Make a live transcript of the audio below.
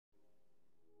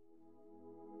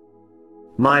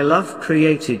My love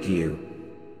created you.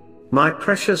 My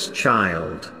precious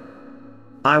child.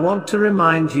 I want to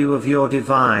remind you of your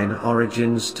divine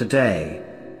origins today,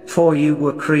 for you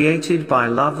were created by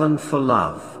love and for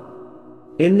love,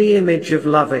 in the image of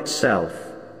love itself.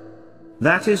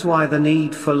 That is why the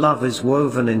need for love is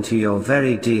woven into your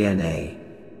very DNA.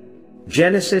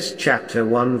 Genesis chapter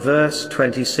 1 verse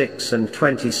 26 and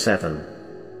 27.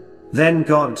 Then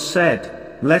God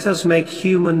said, "Let us make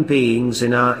human beings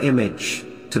in our image,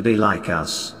 to be like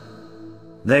us.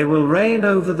 They will reign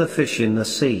over the fish in the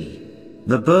sea,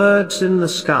 the birds in the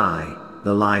sky,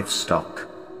 the livestock,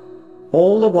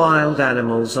 all the wild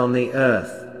animals on the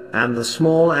earth, and the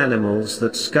small animals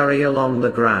that scurry along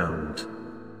the ground."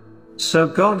 So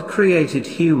God created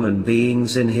human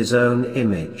beings in His own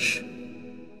image.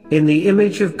 In the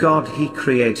image of God He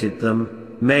created them,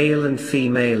 male and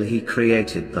female He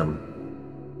created them.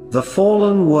 The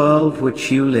fallen world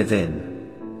which you live in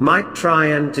might try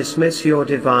and dismiss your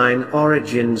divine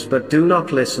origins, but do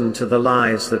not listen to the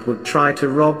lies that would try to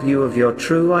rob you of your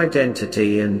true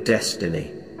identity and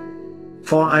destiny.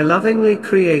 For I lovingly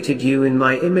created you in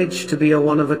my image to be a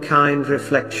one-of-a-kind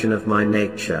reflection of my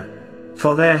nature.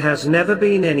 For there has never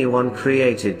been anyone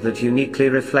created that uniquely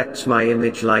reflects my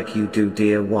image like you do,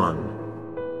 dear one.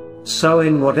 So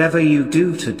in whatever you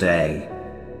do today,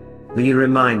 be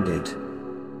reminded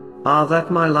that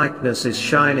my likeness is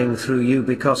shining through you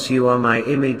because you are my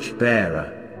image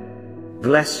bearer.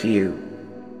 Bless you.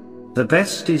 The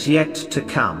best is yet to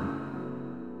come.